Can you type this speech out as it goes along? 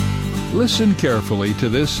Listen carefully to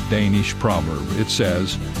this Danish proverb. It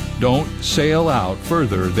says, "Don't sail out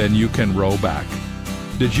further than you can row back."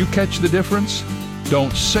 Did you catch the difference?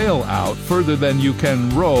 Don't sail out further than you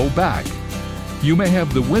can row back. You may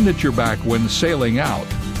have the wind at your back when sailing out,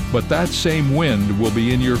 but that same wind will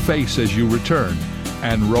be in your face as you return,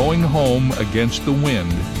 and rowing home against the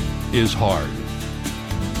wind is hard.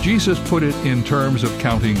 Jesus put it in terms of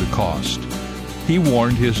counting the cost. He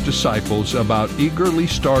warned his disciples about eagerly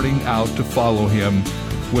starting out to follow him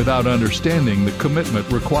without understanding the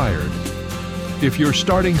commitment required. If you're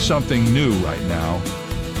starting something new right now,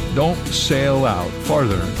 don't sail out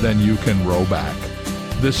farther than you can row back.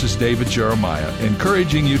 This is David Jeremiah,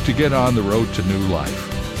 encouraging you to get on the road to new life.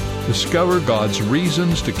 Discover God's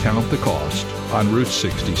reasons to count the cost on Route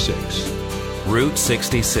 66. Route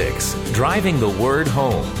 66, driving the word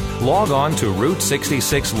home. Log on to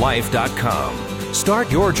Route66Life.com.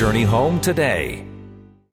 Start your journey home today.